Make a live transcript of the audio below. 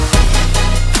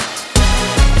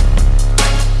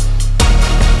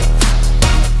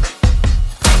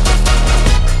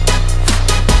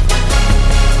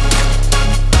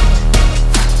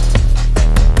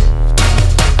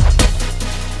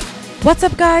What's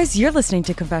up, guys? You're listening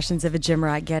to Confessions of a Gym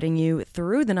Rat, getting you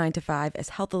through the 9 to 5 as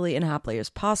healthily and happily as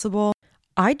possible.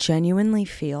 I genuinely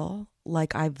feel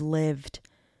like I've lived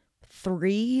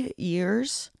 3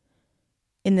 years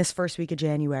in this first week of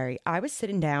January. I was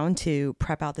sitting down to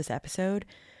prep out this episode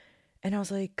and I was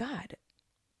like, God,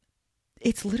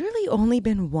 it's literally only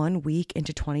been 1 week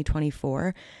into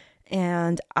 2024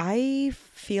 and I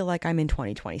feel like I'm in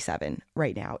 2027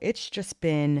 right now. It's just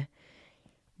been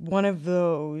one of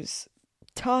those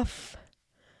tough,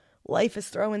 life is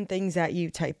throwing things at you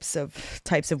types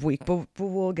of week, but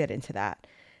we'll get into that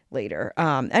later.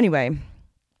 Anyway,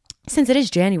 since it is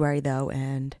January though,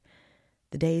 and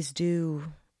the days do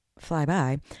fly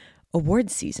by,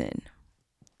 awards season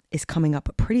is coming up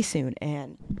pretty soon,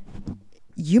 and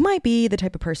you might be the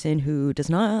type of person who does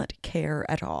not care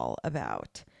at all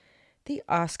about the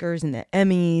Oscars and the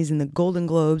Emmys and the Golden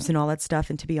Globes and all that stuff.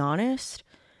 And to be honest,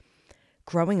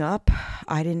 growing up,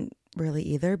 I didn't really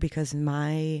either, because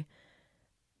my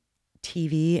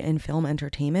TV and film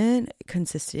entertainment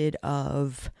consisted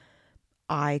of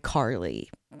iCarly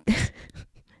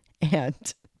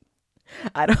and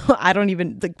I don't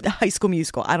even, like, the High School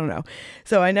Musical, I don't know.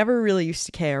 So I never really used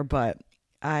to care, but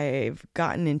I've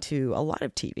gotten into a lot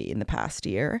of TV in the past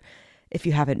year, if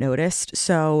you haven't noticed.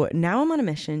 So now I'm on a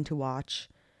mission to watch,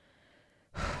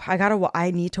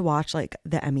 I need to watch like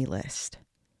the Emmy list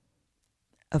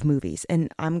of movies.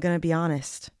 And I'm going to be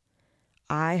honest,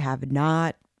 I have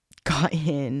not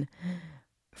gotten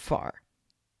far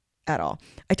at all.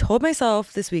 I told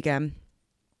myself this weekend,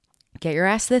 get your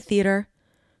ass to the theater,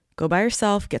 go by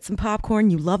yourself, get some popcorn.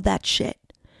 You love that shit.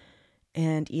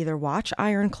 And either watch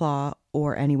Iron Claw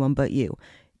or Anyone But You.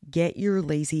 Get your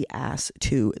lazy ass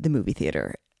to the movie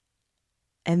theater.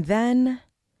 And then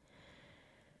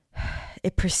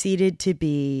it proceeded to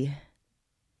be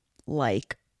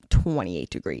like 28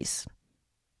 degrees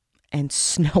and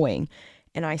snowing.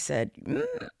 And I said,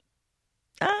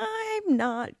 I'm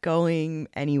not going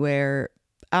anywhere.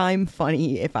 I'm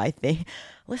funny if I think.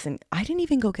 Listen, I didn't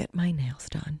even go get my nails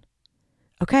done.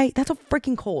 Okay, that's a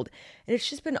freaking cold. And it's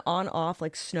just been on off,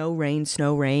 like snow, rain,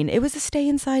 snow, rain. It was a stay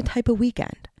inside type of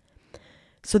weekend.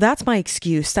 So that's my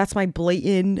excuse. That's my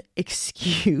blatant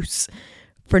excuse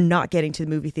for not getting to the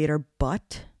movie theater.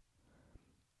 But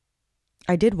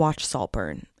I did watch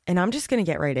Saltburn, and I'm just going to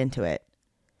get right into it.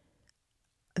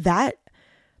 That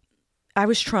I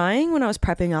was trying, when I was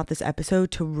prepping out this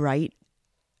episode, to write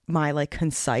my like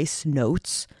concise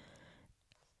notes,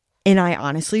 and I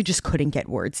honestly just couldn't get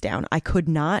words down. I could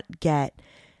not get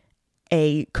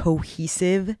a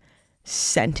cohesive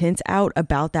sentence out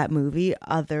about that movie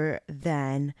other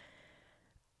than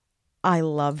I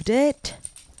loved it.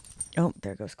 Oh,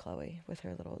 there goes Chloe with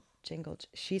her little jingle.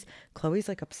 Chloe's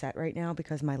like upset right now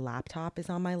because my laptop is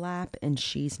on my lap and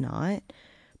she's not,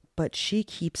 but she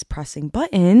keeps pressing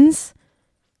buttons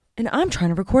and I'm trying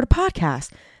to record a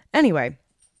podcast. Anyway,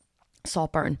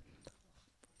 Saltburn.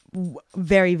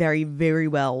 Very, very, very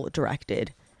well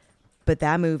directed. But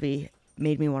that movie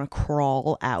made me want to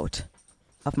crawl out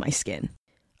of my skin.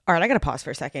 All right, I got to pause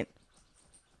for a second.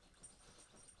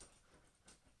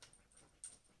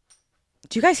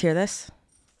 Do you guys hear this?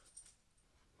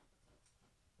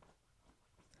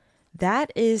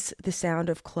 That is the sound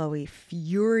of Chloe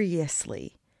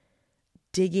furiously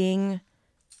digging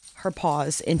her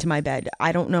paws into my bed.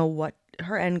 I don't know what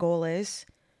her end goal is.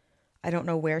 I don't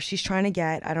know where she's trying to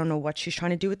get. I don't know what she's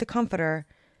trying to do with the comforter,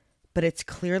 but it's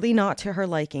clearly not to her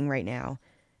liking right now.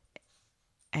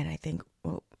 And I think,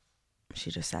 well, she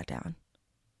just sat down.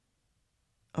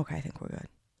 Okay, I think we're good.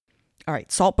 All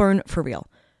right, Saltburn for real.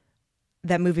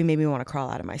 That movie made me want to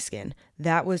crawl out of my skin.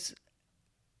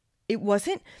 It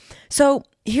wasn't. So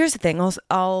here's the thing.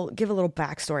 I'll give a little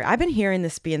backstory. I've been hearing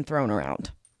this being thrown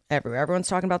around everywhere. Everyone's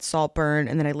talking about Saltburn.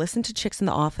 And then I listened to Chicks in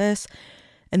the Office,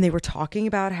 and they were talking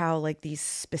about how like these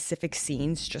specific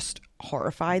scenes just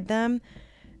horrified them.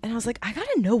 And I was like, I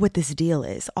gotta know what this deal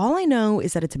is. All I know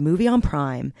is that it's a movie on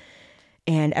Prime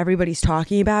and everybody's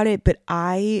talking about it, but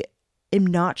I am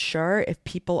not sure if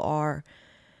people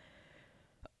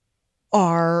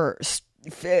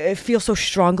feel so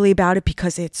strongly about it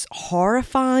because it's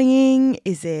horrifying.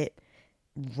 Is it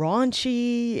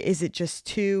raunchy? Is it just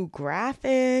too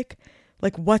graphic?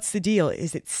 Like, what's the deal?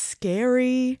 Is it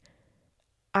scary?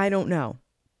 I don't know.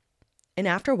 And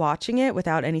after watching it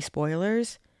without any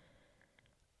spoilers,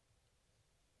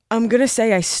 I'm going to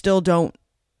say I still don't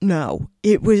know.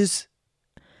 It was,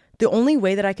 the only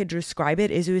way that I could describe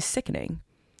it is it was sickening.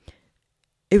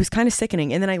 It was kind of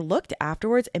sickening. And then I looked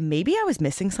afterwards and maybe I was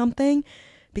missing something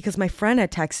because my friend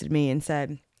had texted me and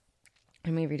said,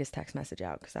 let me read his text message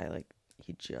out because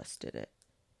he just did it.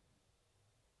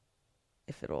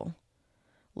 if it'll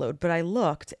load. But I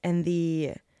looked, and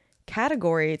the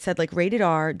category, it said like rated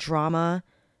R, drama,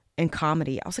 and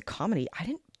comedy. I was like, comedy?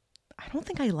 I don't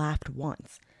think I laughed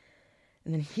once.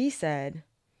 And then he said,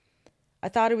 I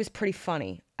thought it was pretty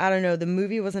funny. I don't know. The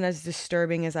movie wasn't as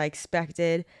disturbing as I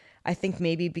expected. I think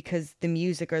maybe because the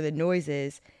music or the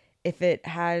noises, if it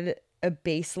had a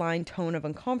baseline tone of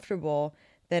uncomfortable,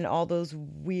 then all those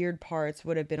weird parts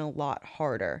would have been a lot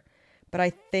harder. But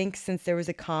I think since there was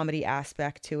a comedy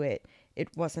aspect to it, it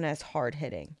wasn't as hard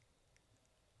hitting.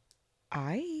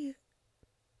 I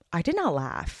did not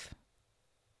laugh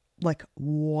like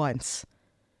once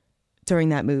during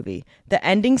that movie. The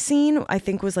ending scene, I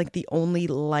think, was like the only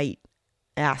light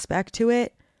aspect to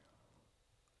it.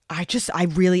 I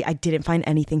didn't find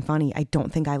anything funny. I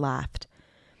don't think I laughed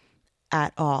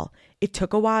at all. It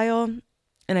took a while,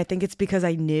 and I think it's because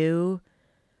I knew,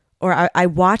 or I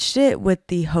watched it with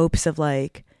the hopes of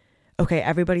like, okay,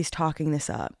 everybody's talking this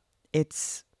up.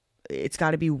 It's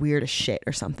got to be weird as shit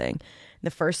or something.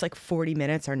 The first like 40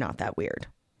 minutes are not that weird.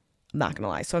 I'm not going to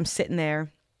lie. So I'm sitting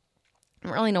there. I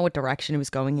don't really know what direction it was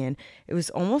going in. It was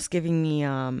almost giving me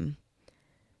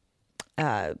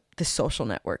the Social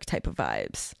Network type of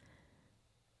vibes.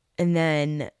 And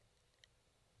then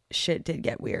shit did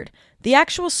get weird. The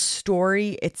actual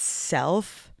story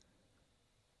itself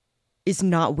is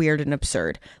not weird and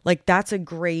absurd. Like, that's a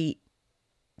great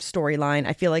storyline.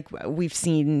 I feel like we've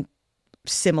seen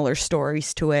similar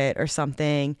stories to it or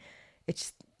something.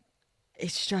 It's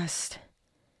just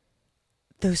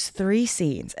those 3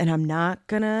 scenes, and I'm not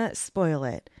gonna spoil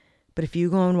it, but if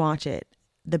you go and watch it,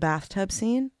 the bathtub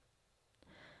scene,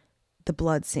 the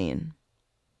blood scene,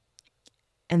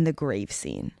 and the grave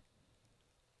scene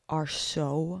are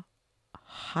so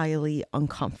highly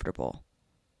uncomfortable.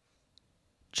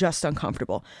 Just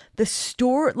uncomfortable. The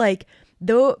story, like,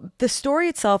 the story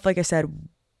itself, like I said,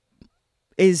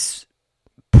 is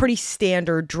pretty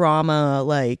standard drama.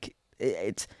 Like,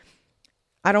 it's,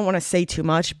 I don't want to say too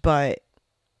much, but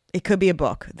it could be a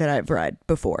book that I've read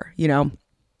before, you know?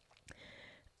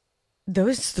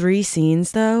 Those 3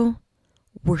 scenes, though,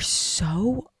 were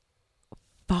so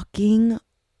fucking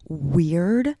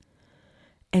weird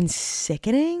and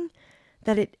sickening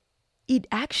that it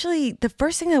actually, the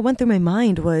first thing that went through my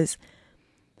mind was,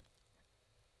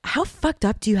 how fucked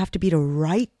up do you have to be to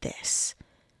write this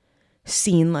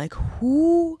scene? Like,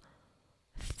 who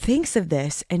thinks of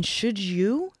this, and should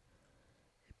you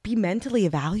be mentally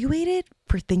evaluated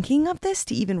for thinking of this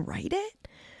to even write it?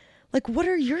 Like, what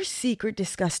are your secret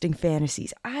disgusting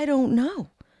fantasies? I don't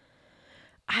know,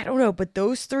 but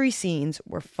those 3 scenes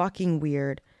were fucking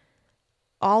weird.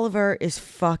 Oliver is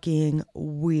fucking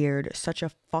weird. Such a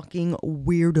fucking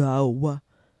weirdo.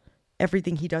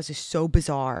 Everything he does is so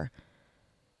bizarre.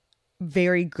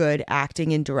 Very good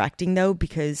acting and directing, though,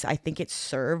 because I think it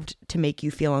served to make you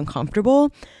feel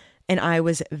uncomfortable. And I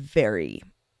was very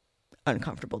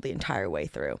uncomfortable the entire way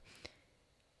through.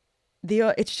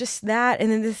 It's just that.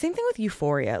 And then the same thing with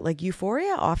Euphoria. Like,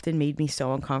 Euphoria often made me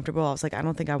so uncomfortable. I was like, I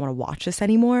don't think I want to watch this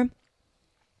anymore.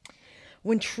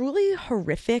 When truly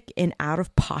horrific and out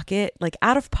of pocket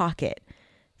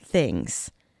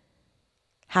things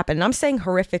happen. And I'm saying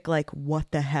horrific, like, what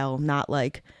the hell, not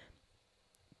like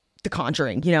The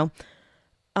Conjuring, you know?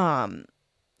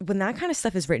 When that kind of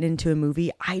stuff is written into a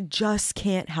movie, I just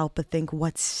can't help but think,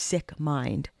 what sick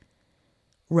mind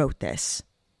wrote this?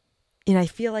 And I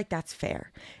feel like that's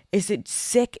fair. Is it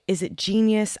sick? Is it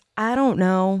genius? I don't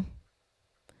know.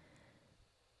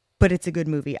 But it's a good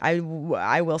movie. I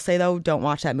will say, though, don't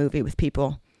watch that movie with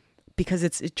people, because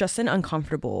it's just an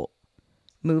uncomfortable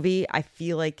movie. I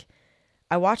feel like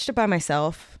I watched it by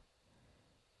myself,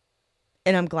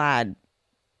 and I'm glad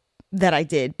that I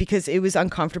did, because it was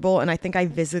uncomfortable, and I think I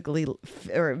visibly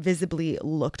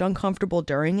looked uncomfortable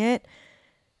during it.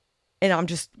 And I'm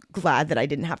just glad that I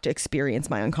didn't have to experience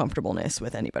my uncomfortableness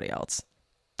with anybody else.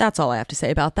 That's all I have to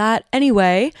say about that.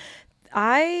 Anyway,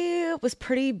 I was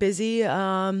pretty busy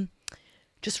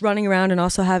just running around and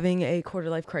also having a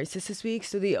quarter life crisis this week.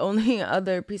 So the only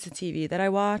other piece of TV that I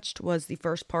watched was the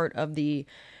first part of the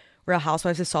Real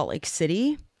Housewives of Salt Lake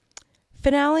City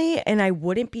finale. And I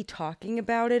wouldn't be talking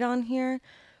about it on here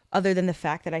other than the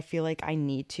fact that I feel like I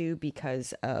need to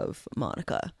because of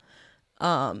Monica.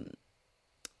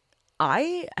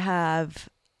 I have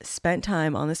spent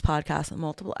time on this podcast on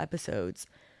multiple episodes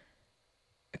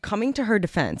coming to her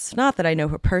defense. Not that I know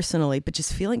her personally, but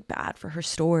just feeling bad for her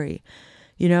story.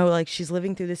 You know, like, she's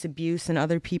living through this abuse and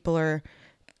other people are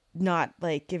not,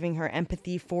 like, giving her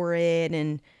empathy for it.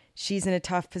 And she's in a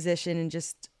tough position, and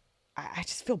just, I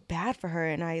just feel bad for her.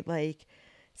 And I, like,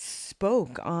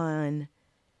 spoke on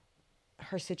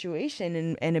her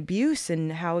situation and abuse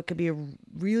and how it could be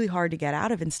really hard to get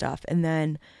out of and stuff. And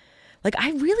then like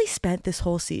I really spent this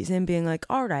whole season being like,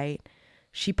 all right,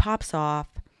 she pops off.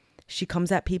 She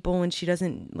comes at people when she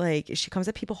doesn't like, she comes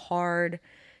at people hard.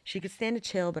 She could stand to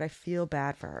chill, but I feel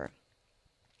bad for her.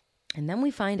 And then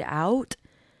we find out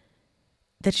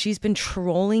that she's been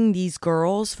trolling these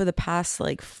girls for the past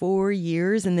like 4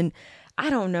 years. And then I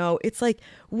don't know. It's like,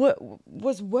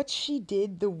 what she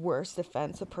did the worst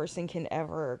offense a person can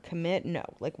ever commit? No.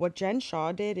 Like what Jen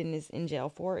Shaw did and is in jail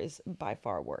for is by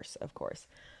far worse, of course.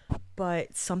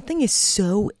 But something is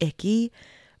so icky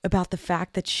about the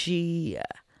fact that she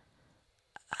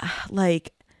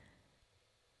like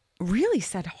really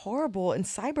said horrible and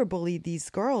cyberbullied these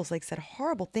girls, like said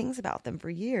horrible things about them for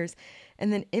years,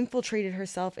 and then infiltrated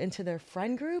herself into their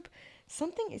friend group.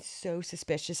 Something is so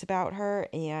suspicious about her.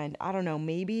 And I don't know,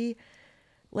 maybe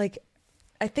like,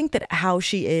 I think that how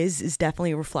she is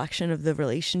definitely a reflection of the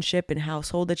relationship and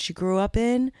household that she grew up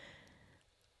in.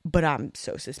 But I'm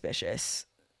so suspicious.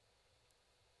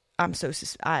 I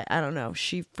don't know.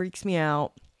 She freaks me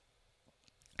out.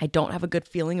 I don't have a good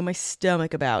feeling in my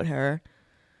stomach about her.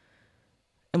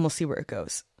 And we'll see where it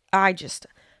goes.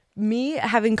 Me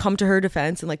having come to her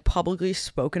defense and like publicly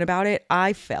spoken about it,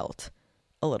 I felt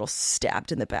a little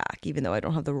stabbed in the back, even though I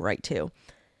don't have the right to,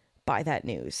 by that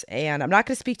news. And I'm not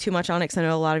going to speak too much on it because I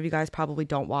know a lot of you guys probably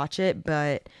don't watch it.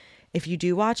 But if you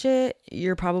do watch it,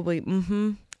 you're probably,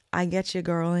 I get you,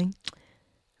 girling,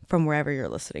 from wherever you're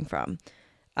listening from.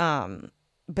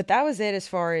 But that was it as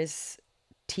far as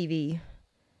TV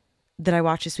that I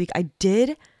watched this week. I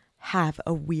did have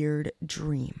a weird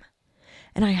dream.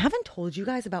 And I haven't told you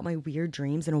guys about my weird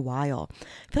dreams in a while.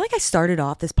 I feel like I started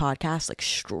off this podcast like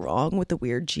strong with the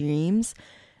weird dreams,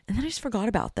 and then I just forgot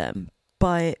about them.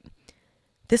 But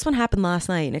this one happened last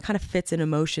night, and it kind of fits in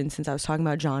emotion since I was talking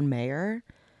about John Mayer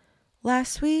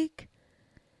last week.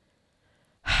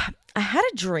 I had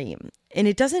a dream, and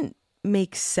it doesn't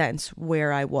make sense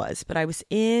where I was, but I was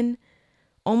in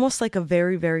almost like a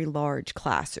very, very large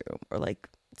classroom or like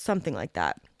something like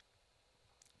that.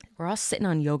 We're all sitting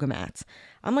on yoga mats.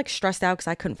 I'm like stressed out because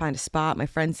I couldn't find a spot. My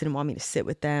friends didn't want me to sit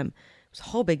with them. It was a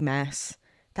whole big mess.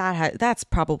 That's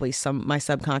probably my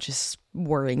subconscious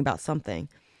worrying about something.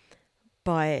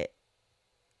 But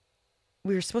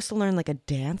we were supposed to learn like a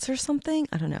dance or something.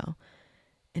 I don't know.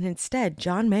 And instead,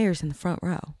 John Mayer's in the front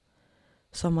row.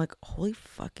 So I'm like, holy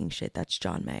fucking shit, that's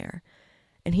John Mayer.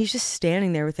 And he's just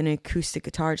standing there with an acoustic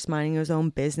guitar, just minding his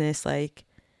own business, like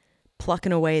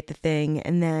plucking away at the thing.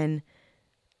 And then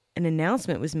an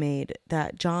announcement was made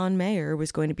that John Mayer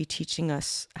was going to be teaching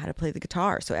us how to play the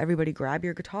guitar. So everybody grab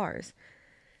your guitars.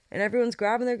 And everyone's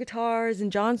grabbing their guitars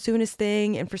and John's doing his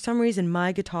thing. And for some reason,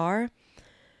 my guitar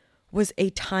was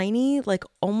a tiny, like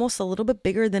almost a little bit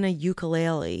bigger than a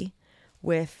ukulele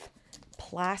with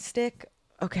plastic.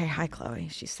 Okay, hi, Chloe.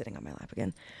 She's sitting on my lap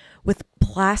again. With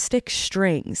plastic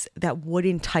strings that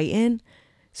wouldn't tighten.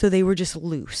 So they were just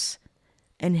loose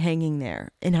and hanging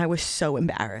there. And I was so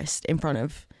embarrassed in front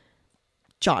of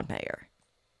John Mayer.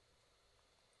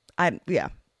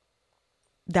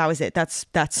 That was it. That's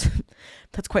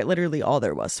quite literally all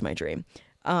there was to my dream.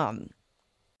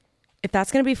 If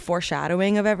that's going to be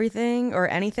foreshadowing of everything or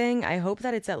anything, I hope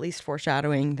that it's at least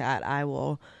foreshadowing that I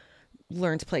will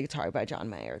learn to play guitar by John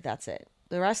Mayer. That's it.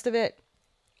 The rest of it,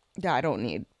 yeah, I don't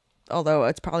need. Although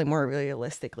it's probably more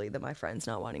realistically than my friends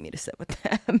not wanting me to sit with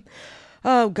them.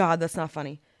 Oh, God, that's not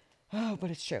funny. Oh, but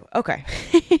it's true. Okay.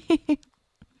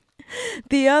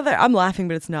 I'm laughing,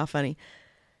 but it's not funny.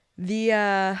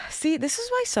 See, this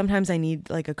is why sometimes I need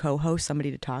like a co-host,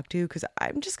 somebody to talk to, because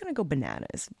I'm just going to go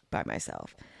bananas by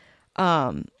myself.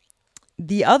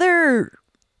 The other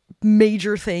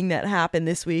major thing that happened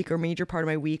this week or major part of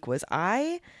my week was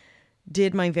I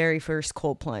did my very first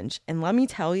cold plunge. And let me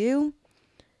tell you,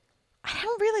 I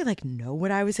don't really like know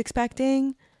what I was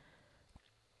expecting,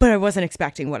 but I wasn't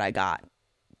expecting what I got.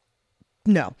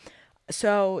 No.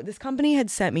 So this company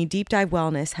had sent me, Deep Dive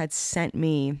Wellness had sent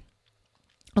me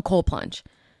a cold plunge.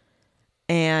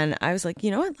 And I was like,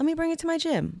 you know what? Let me bring it to my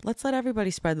gym. Let's let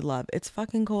everybody spread the love. It's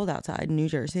fucking cold outside in New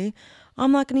Jersey.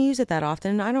 I'm not going to use it that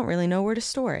often. I don't really know where to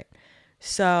store it.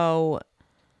 So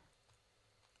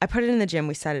I put it in the gym.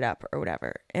 We set it up or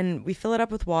whatever. And we fill it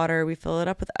up with water. We fill it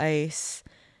up with ice.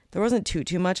 There wasn't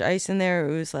too much ice in there.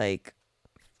 It was like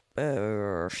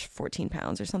 14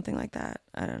 pounds or something like that.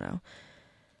 I don't know.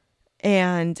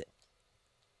 And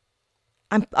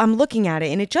I'm looking at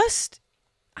it and it just,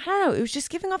 I don't know, it was just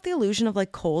giving off the illusion of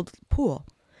like cold pool.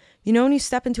 You know, when you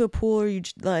step into a pool or you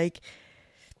like,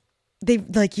 they,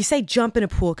 like you say, jump in a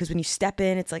pool, because when you step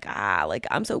in, it's like, like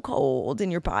I'm so cold,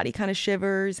 and your body kind of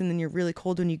shivers, and then you're really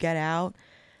cold when you get out.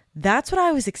 That's what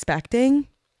I was expecting.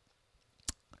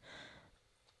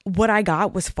 What I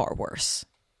got was far worse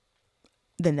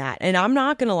than that. And I'm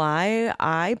not going to lie,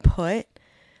 I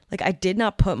did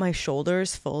not put my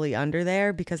shoulders fully under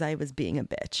there because I was being a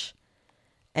bitch.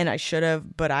 And I should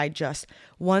have, but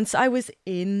once I was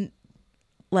in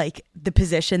like the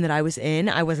position that I was in,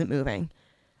 I wasn't moving.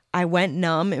 I went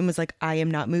numb and was like, I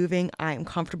am not moving. I am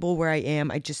comfortable where I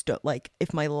am. I just don't, like,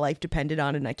 if my life depended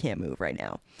on it, and I can't move right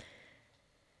now.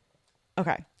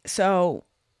 Okay. So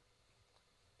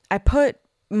I put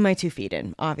my 2 feet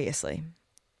in, obviously.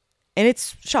 And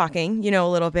it's shocking, a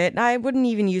little bit. I wouldn't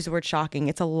even use the word shocking.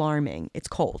 It's alarming. It's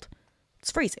cold.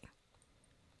 It's freezing.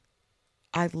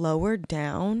 I lowered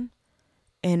down,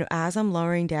 and as I'm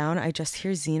lowering down, I just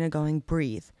hear Xena going,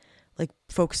 breathe. Like,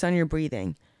 focus on your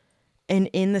breathing. And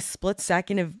in the split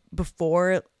second of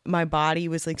before my body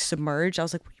was like submerged, I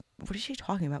was like, what is she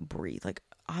talking about? Breathe. Like,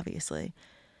 obviously.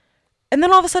 And then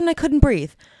all of a sudden I couldn't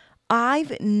breathe.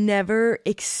 I've never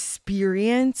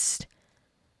experienced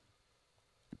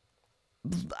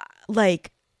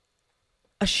like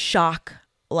a shock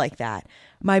like that.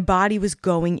 My body was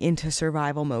going into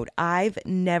survival mode. I've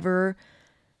never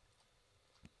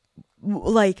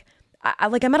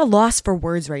I'm at a loss for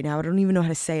words right now. I don't even know how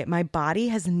to say it. My body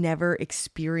has never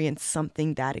experienced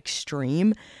something that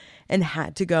extreme and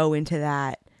had to go into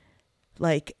that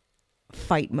like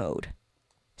fight mode,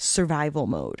 survival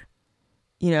mode.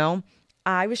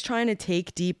 I was trying to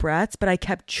take deep breaths, but I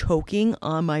kept choking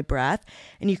on my breath.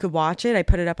 And you could watch it. I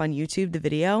put it up on YouTube, the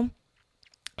video.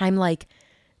 I'm like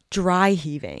dry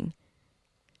heaving.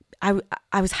 I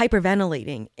was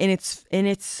hyperventilating in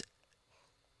its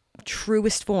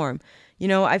truest form.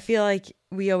 I feel like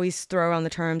we always throw around the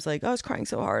terms like, oh, I was crying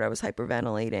so hard, I was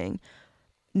hyperventilating.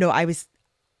 No, I was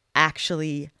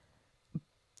actually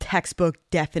textbook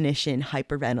definition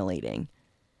hyperventilating.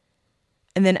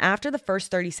 And then after the first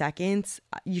 30 seconds,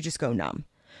 you just go numb.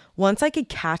 Once I could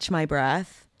catch my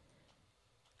breath,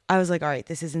 I was like, all right,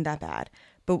 this isn't that bad.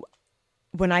 But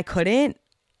when I couldn't,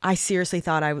 I seriously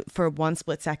thought for one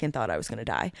split second, thought I was going to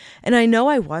die. And I know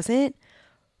I wasn't,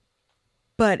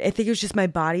 but I think it was just my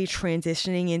body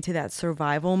transitioning into that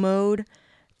survival mode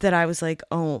that I was like,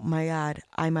 oh my God,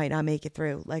 I might not make it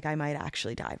through. Like, I might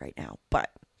actually die right now. But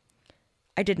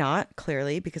I did not,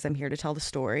 clearly, because I'm here to tell the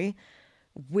story.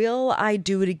 Will I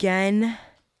do it again?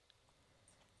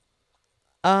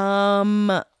 I'm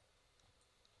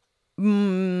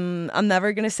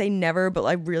never going to say never, but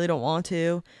I really don't want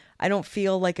to. I don't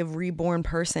feel like a reborn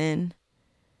person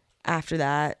after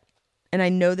that. And I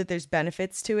know that there's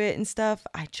benefits to it and stuff.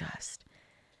 I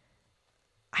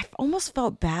almost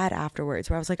felt bad afterwards,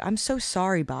 where I was like, I'm so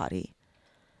sorry, body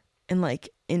and like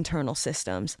internal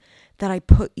systems, that I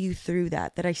put you through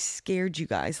that I scared you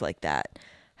guys like that.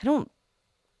 I don't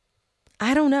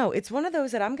know. It's one of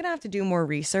those that I'm going to have to do more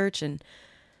research, and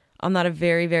I'm not a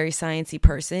very, very sciencey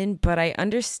person, but I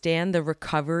understand the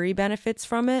recovery benefits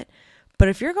from it. But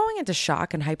if you're going into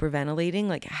shock and hyperventilating,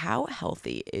 like, how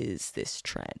healthy is this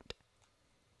trend?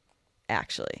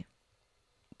 Actually,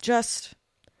 just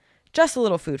a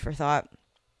little food for thought.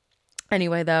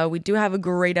 Anyway, though, we do have a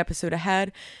great episode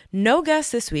ahead. No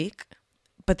guest this week,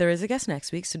 but there is a guest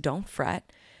next week, so don't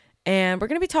fret. And we're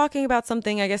going to be talking about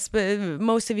something, I guess, but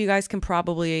most of you guys can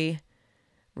probably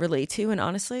relate to. And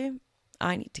honestly,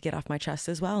 I need to get off my chest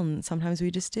as well. And sometimes we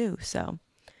just do. So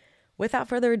without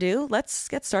further ado, let's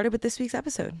get started with this week's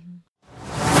episode.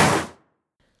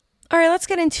 All right, let's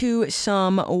get into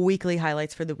some weekly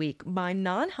highlights for the week. My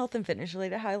non-health and fitness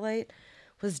related highlight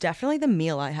was definitely the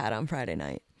meal I had on Friday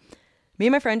night. Me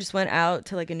and my friend just went out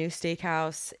to like a new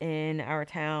steakhouse in our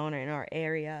town or in our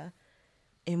area.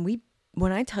 And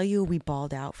when I tell you we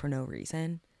balled out for no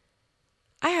reason,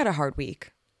 I had a hard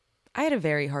week. I had a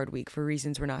very hard week for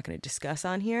reasons we're not going to discuss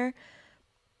on here.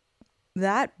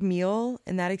 That meal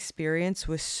and that experience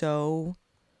was so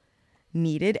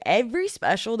needed. Every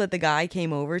special that the guy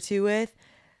came over to with,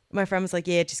 my friend was like,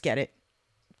 yeah, just get it.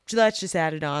 Let's just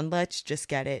add it on. Let's just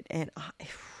get it. And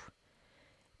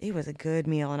it was a good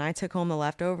meal. And I took home the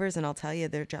leftovers, and I'll tell you,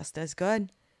 they're just as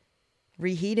good.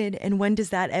 Reheated. And when does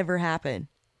that ever happen?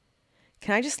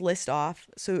 Can I just list off?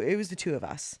 So it was the two of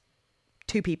us.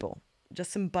 2 people.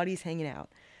 Just some buddies hanging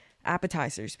out.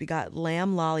 Appetizers. We got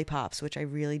lamb lollipops, which I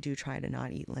really do try to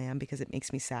not eat lamb because it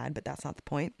makes me sad, but that's not the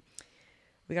point.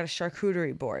 We got a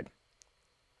charcuterie board.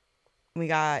 We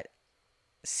got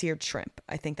seared shrimp.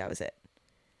 I think that was it.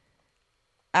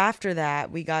 After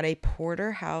that, we got a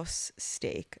porterhouse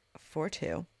steak for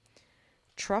 2.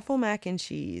 Truffle mac and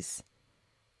cheese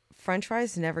French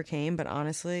fries never came, but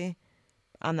honestly,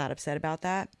 I'm not upset about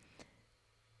that.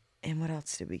 And what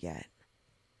else did we get?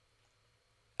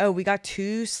 Oh, we got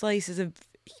 2 slices of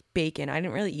bacon. I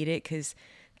didn't really eat it because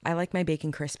I like my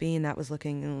bacon crispy, and that was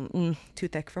looking too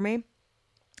thick for me.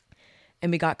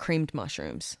 And we got creamed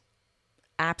mushrooms.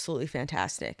 Absolutely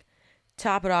fantastic.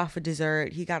 Top it off with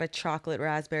dessert. He got a chocolate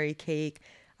raspberry cake.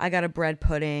 I got a bread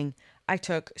pudding. I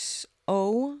took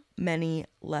so many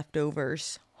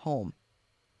leftovers home.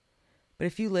 But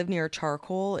if you live near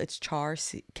charcoal, it's char,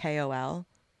 K-O-L.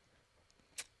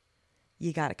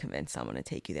 You got to convince someone to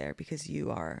take you there because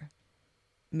you are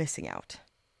missing out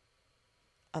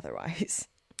otherwise.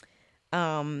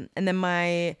 And then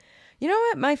my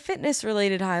fitness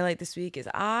related highlight this week is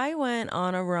I went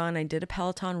on a run. I did a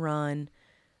Peloton run.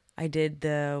 I did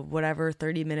the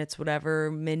 30 minutes,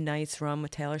 midnights run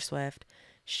with Taylor Swift.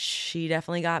 She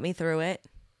definitely got me through it.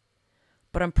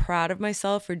 But I'm proud of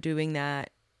myself for doing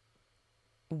that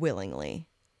willingly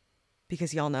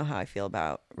because y'all know how I feel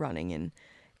about running, and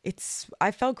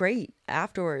I felt great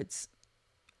afterwards.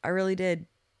 I really did.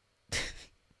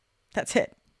 That's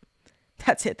it.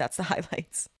 That's the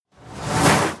highlights.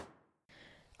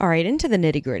 All right, into the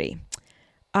nitty gritty.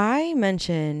 I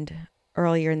mentioned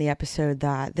earlier in the episode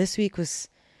that this week was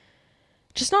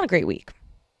just not a great week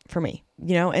for me,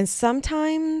 and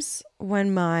sometimes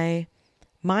when my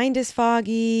mind is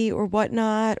foggy or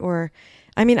whatnot, or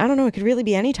I don't know, it could really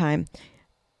be any time.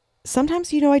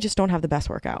 Sometimes, I just don't have the best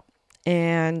workout.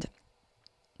 And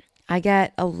I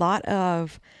get a lot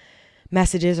of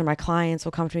messages, or my clients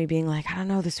will come to me being like, I don't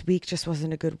know, this week just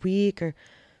wasn't a good week. Or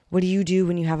what do you do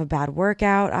when you have a bad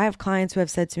workout? I have clients who have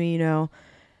said to me,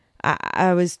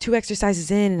 I was 2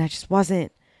 exercises in and I just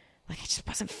wasn't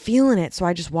feeling it. So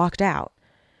I just walked out.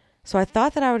 So I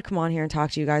thought that I would come on here and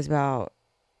talk to you guys about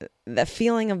the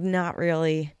feeling of not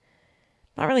really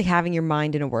having your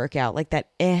mind in a workout, like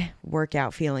that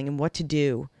workout feeling, and what to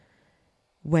do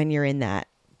when you're in that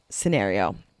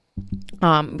scenario.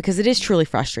 Because it is truly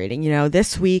frustrating.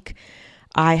 This week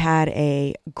I had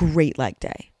a great leg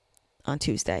day on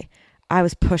Tuesday. I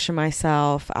was pushing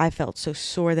myself. I felt so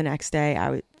sore the next day.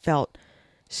 I felt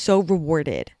so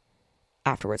rewarded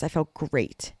afterwards. I felt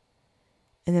great.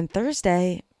 And then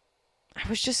Thursday, I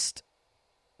was just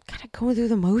kind of going through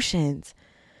the motions.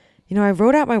 I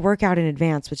wrote out my workout in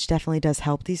advance, which definitely does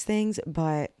help these things,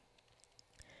 but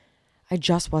I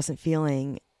just wasn't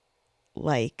feeling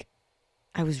like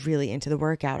I was really into the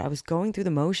workout. I was going through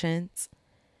the motions,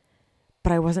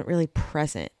 but I wasn't really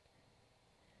present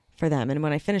for them. And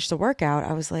when I finished the workout,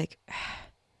 I was like,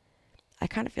 I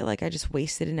kind of feel like I just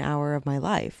wasted an hour of my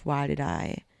life. Why did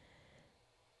I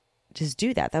just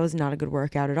do that? That was not a good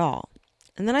workout at all.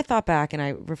 And then I thought back and I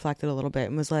reflected a little bit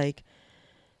and was like,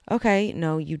 okay,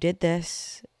 no, you did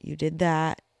this, you did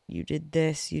that, you did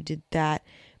this, you did that.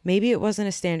 Maybe it wasn't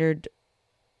a standard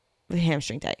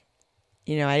hamstring day.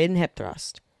 I didn't hip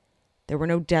thrust. There were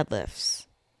no deadlifts.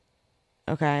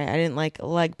 Okay, I didn't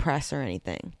leg press or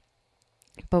anything.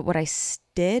 But what I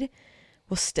did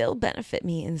will still benefit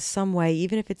me in some way,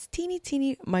 even if it's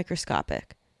teeny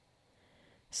microscopic.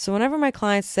 So whenever my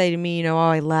clients say to me,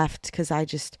 I left because I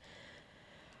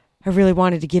really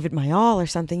wanted to give it my all or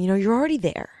something, you're already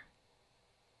there.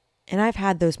 And I've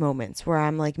had those moments where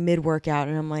I'm mid-workout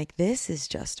and I'm like, this is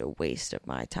just a waste of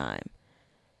my time.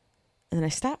 And then I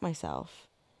stop myself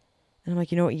and I'm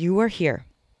like, you know what? You are here.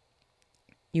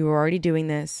 You were already doing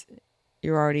this.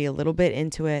 You're already a little bit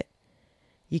into it.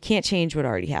 You can't change what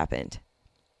already happened,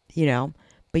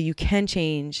 but you can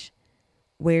change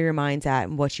where your mind's at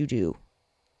and what you do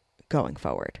going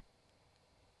forward.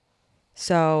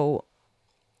 So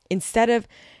instead of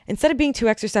being 2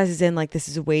 exercises in like this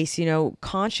is a waste,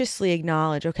 consciously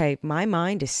acknowledge, okay, my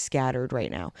mind is scattered right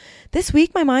now. This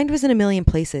week, my mind was in a million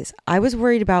places. I was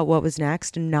worried about what was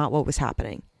next and not what was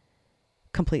happening.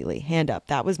 Completely. Hand up.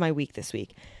 That was my week this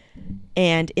week.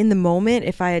 And in the moment,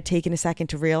 if I had taken a second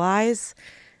to realize,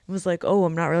 it was like, oh,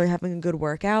 I'm not really having a good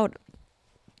workout.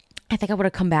 I think I would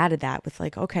have combated that with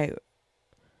okay,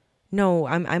 no,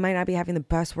 I might not be having the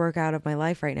best workout of my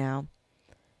life right now,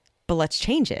 but let's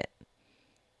change it.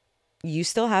 You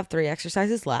still have 3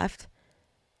 exercises left.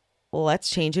 Let's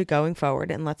change it going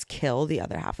forward and let's kill the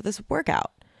other half of this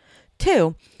workout.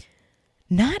 2,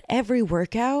 not every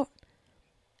workout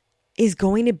is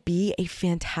going to be a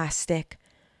fantastic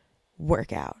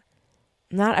workout.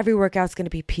 Not every workout is going to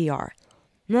be PR.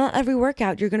 Not every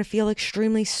workout you're going to feel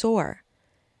extremely sore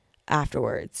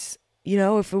afterwards.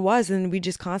 If it was, then we'd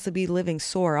just constantly be living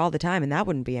sore all the time, and that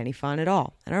wouldn't be any fun at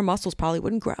all. And our muscles probably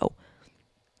wouldn't grow.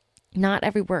 Not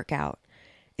every workout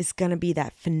is going to be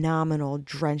that phenomenal,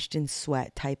 drenched in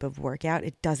sweat type of workout.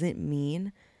 It doesn't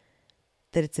mean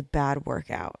that it's a bad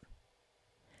workout.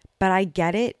 But I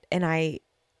get it, and I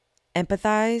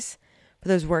empathize for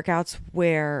those workouts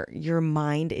where your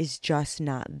mind is just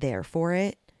not there for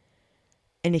it,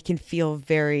 and it can feel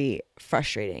very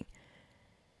frustrating.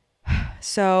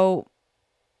 So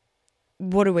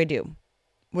what do I do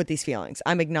with these feelings?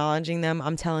 I'm acknowledging them.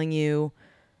 I'm telling you,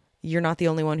 you're not the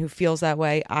only one who feels that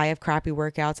way. I have crappy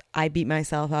workouts. I beat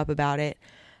myself up about it.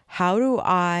 How do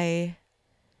I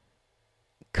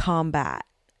combat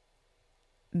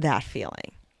that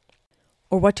feeling?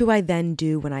 Or what do I then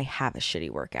do when I have a shitty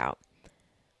workout?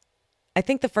 I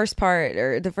think the first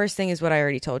thing is what I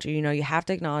already told you. You have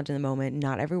to acknowledge in the moment,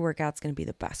 not every workout's going to be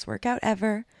the best workout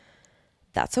ever.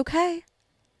 That's okay.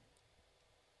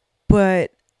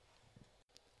 But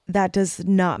that does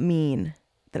not mean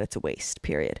that it's a waste,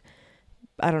 period.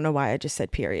 I don't know why I just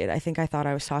said period. I think I thought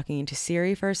I was talking into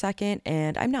Siri for a second,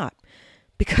 and I'm not,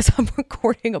 because I'm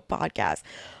recording a podcast.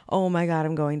 Oh my God,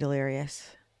 I'm going delirious.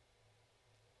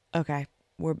 Okay,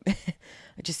 I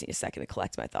just need a second to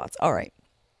collect my thoughts. All right.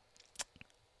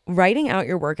 Writing out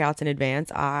your workouts in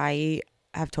advance, I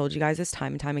have told you guys this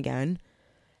time and time again,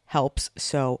 helps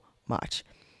so much.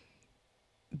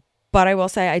 But I will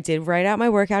say I did write out my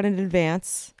workout in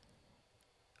advance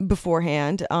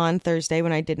beforehand on Thursday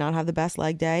when I did not have the best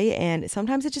leg day. And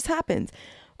sometimes it just happens.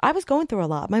 I was going through a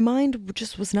lot. My mind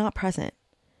just was not present.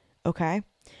 Okay.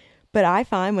 But I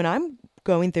find when I'm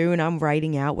going through and I'm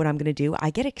writing out what I'm going to do,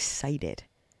 I get excited.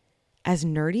 As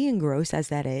nerdy and gross as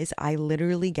that is, I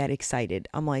literally get excited.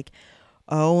 I'm like,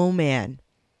 oh man,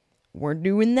 we're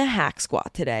doing the hack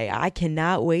squat today. I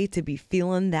cannot wait to be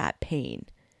feeling that pain.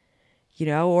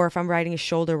 Or if I'm writing a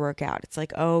shoulder workout, it's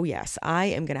like, oh yes, I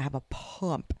am going to have a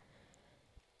pump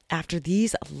after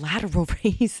these lateral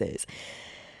raises.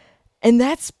 And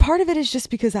that's part of it is just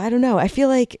because, I don't know, I feel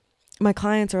like my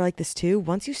clients are like this too.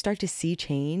 Once you start to see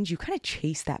change, you kind of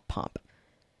chase that pump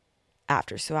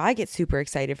after. So I get super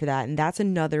excited for that. And that's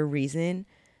another reason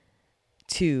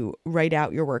to write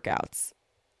out your workouts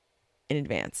in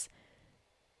advance.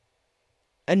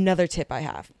 Another tip I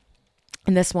have.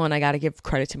 And this one, I got to give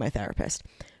credit to my therapist.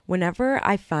 Whenever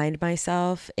I find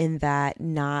myself in that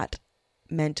not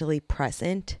mentally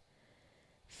present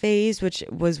phase, which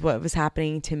was what was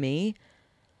happening to me,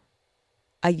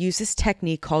 I use this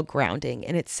technique called grounding.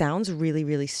 And it sounds really,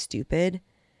 really stupid,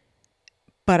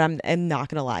 but I'm not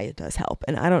going to lie, it does help.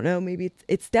 And I don't know, maybe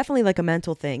it's definitely like a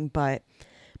mental thing, but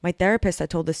my therapist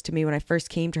had told this to me when I first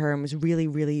came to her and was really,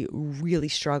 really, really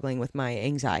struggling with my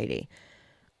anxiety.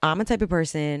 I'm a type of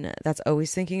person that's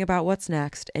always thinking about what's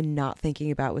next and not thinking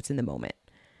about what's in the moment.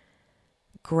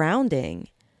 Grounding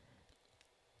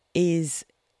is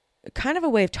kind of a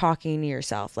way of talking to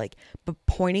yourself, but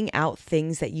pointing out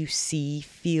things that you see,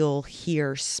 feel,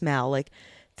 hear, smell, like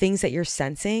things that you're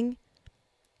sensing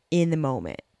in the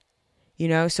moment.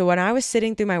 So when I was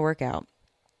sitting through my workout,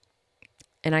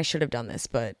 and I should have done this,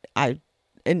 but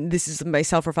and this is my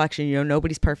self-reflection,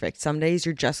 nobody's perfect. Some days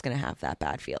you're just going to have that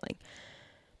bad feeling.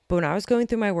 But when I was going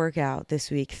through my workout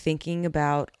this week, thinking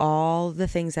about all the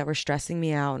things that were stressing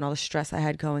me out and all the stress I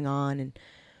had going on and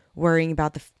worrying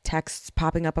about the texts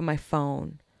popping up on my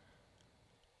phone,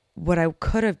 what I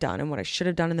could have done and what I should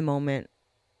have done in the moment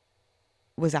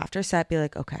was after a set, be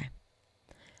like, okay,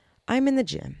 I'm in the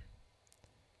gym.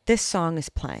 This song is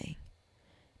playing.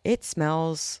 It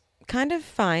smells kind of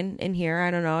fine in here.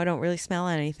 I don't know. I don't really smell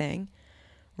anything.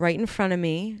 Right in front of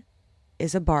me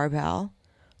is a barbell.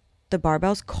 The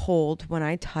barbell's cold when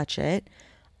I touch it.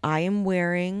 I am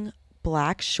wearing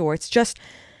black shorts. Just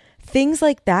things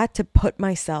like that to put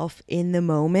myself in the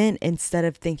moment instead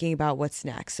of thinking about what's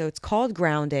next. So it's called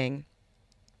grounding.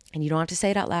 And you don't have to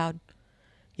say it out loud.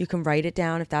 You can write it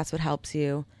down if that's what helps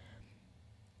you.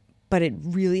 But it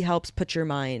really helps put your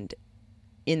mind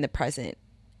in the present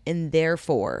and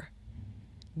therefore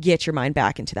get your mind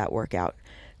back into that workout.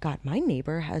 God, my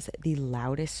neighbor has the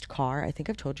loudest car. I think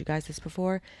I've told you guys this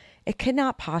before. It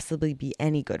cannot possibly be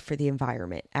any good for the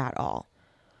environment at all.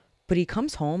 But he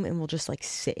comes home and will just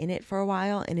sit in it for a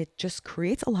while, and it just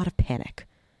creates a lot of panic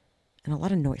and a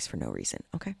lot of noise for no reason.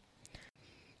 Okay.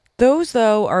 Those,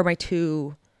 though, are my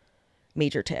two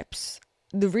major tips.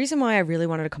 The reason why I really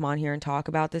wanted to come on here and talk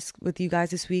about this with you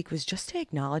guys this week was just to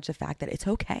acknowledge the fact that it's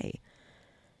okay.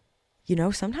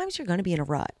 Sometimes you're going to be in a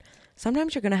rut.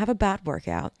 Sometimes you're going to have a bad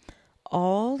workout.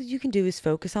 All you can do is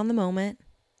focus on the moment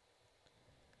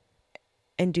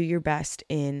and do your best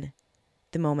in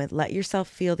the moment. Let yourself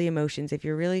feel the emotions. If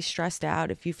you're really stressed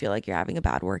out, if you feel like you're having a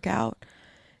bad workout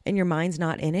and your mind's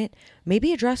not in it,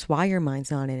 maybe address why your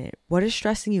mind's not in it. What is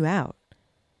stressing you out?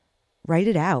 Write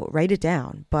it out, write it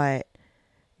down. But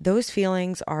those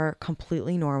feelings are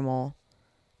completely normal.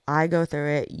 I go through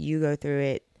it. You go through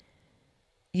it.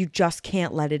 You just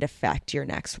can't let it affect your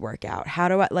next workout. How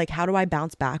do I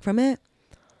bounce back from it?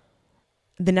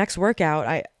 The next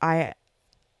workout, I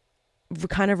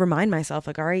kind of remind myself,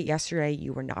 like, all right, yesterday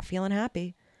you were not feeling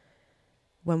happy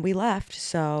when we left.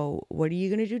 So what are you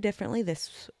going to do differently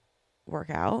this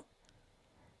workout?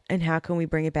 And how can we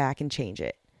bring it back and change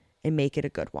it and make it a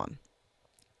good one?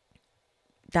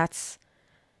 That's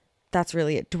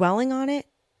really it. Dwelling on it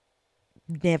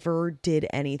never did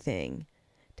anything.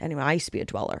 Anyway, I used to be a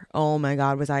dweller. Oh my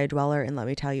God, was I a dweller? And let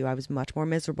me tell you, I was much more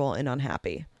miserable and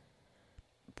unhappy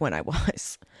when I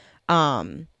was.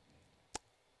 And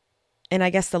I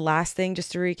guess the last thing,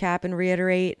 just to recap and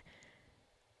reiterate,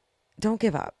 don't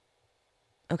give up.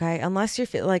 Okay? Unless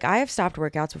you're like, I have stopped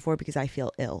workouts before because I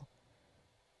feel ill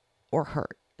or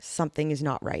hurt. Something is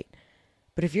not right.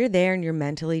 But if you're there and you're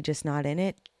mentally just not in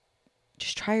it,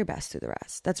 just try your best through the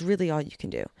rest. That's really all you can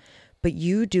do. But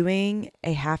you doing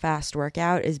a half-assed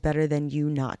workout is better than you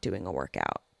not doing a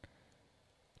workout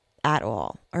at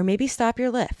all. Or maybe stop your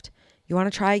lift. You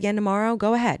want to try again tomorrow?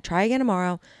 Go ahead. Try again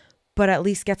tomorrow, but at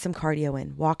least get some cardio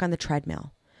in. Walk on the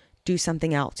treadmill. Do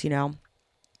something else,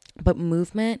 But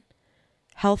movement,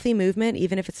 healthy movement,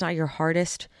 even if it's not your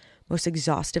hardest, most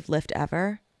exhaustive lift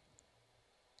ever,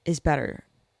 is better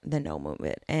than no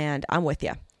movement. And I'm with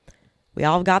you. We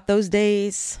all got those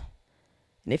days.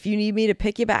 And if you need me to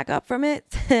pick you back up from it,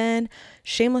 then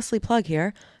shamelessly plug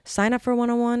here, sign up for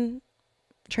one-on-one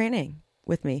training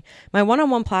with me. My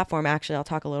one-on-one platform, actually, I'll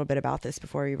talk a little bit about this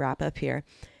before we wrap up here,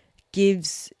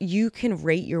 you can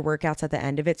rate your workouts at the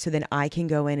end of it. So then I can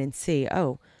go in and see,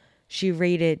 oh, she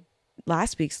rated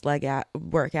last week's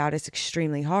workout as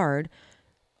extremely hard,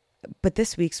 but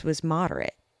this week's was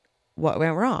moderate. What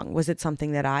went wrong? Was it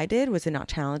something that I did? Was it not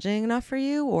challenging enough for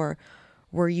you? Or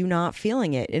were you not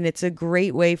feeling it? And it's a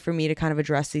great way for me to kind of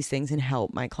address these things and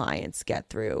help my clients get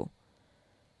through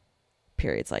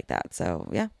periods like that. So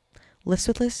yeah,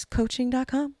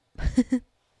 liftswithlizcoaching.com.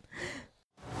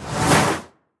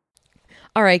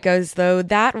 All right, guys, though,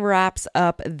 that wraps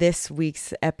up this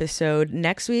week's episode.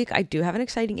 Next week, I do have an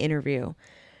exciting interview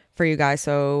for you guys.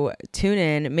 So tune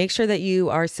in. Make sure that you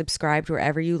are subscribed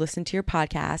wherever you listen to your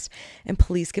podcast. And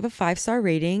please give a 5-star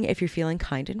rating if you're feeling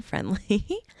kind and friendly.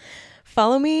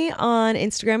 Follow me on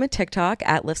Instagram and TikTok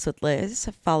at Lifts with Liz.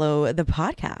 Follow the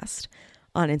podcast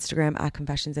on Instagram at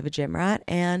Confessions of a Gym Rat.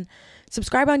 And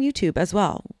subscribe on YouTube as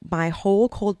well. My whole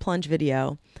cold plunge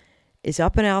video is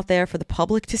up and out there for the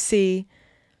public to see.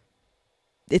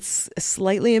 It's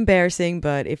slightly embarrassing,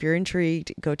 but if you're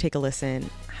intrigued, go take a listen.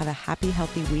 Have a happy,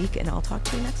 healthy week, and I'll talk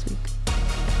to you next week.